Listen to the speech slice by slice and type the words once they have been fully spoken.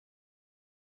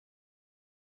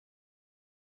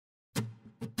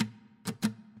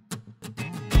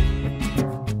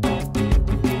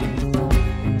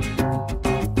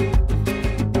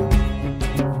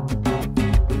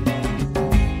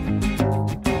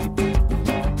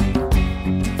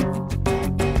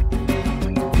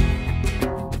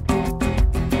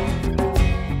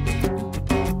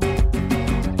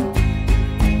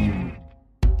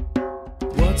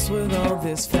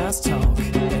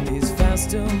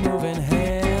moving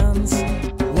hands.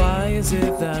 Why is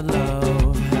it that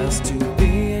love has to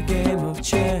be a game of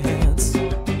chance?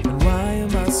 And why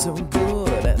am I so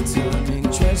good at turning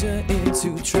treasure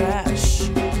into trash?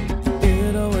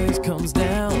 It always comes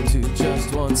down to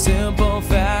just one simple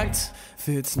fact. If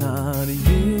it's not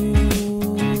you,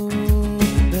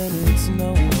 then it's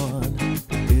no one.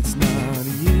 It's not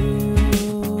you.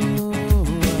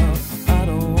 Well, I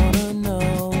don't wanna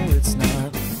know. It's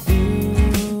not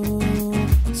you.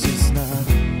 It's just not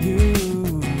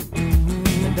you.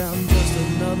 And I'm just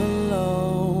another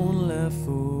lonely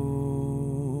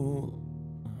fool.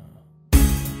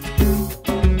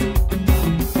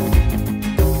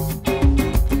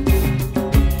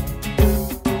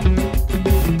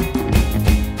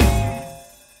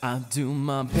 I do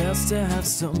my best to have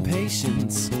some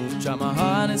patience, try my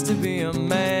hardest to be a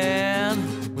man.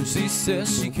 When she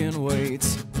says she can wait,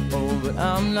 oh, but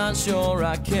I'm not sure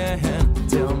I can.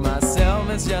 Tell myself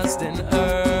it's just an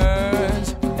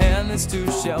urge, and this too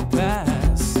shall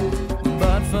pass.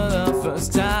 But for the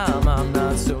first time, I'm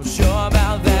not so sure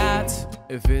about that.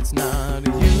 If it's not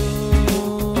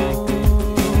you,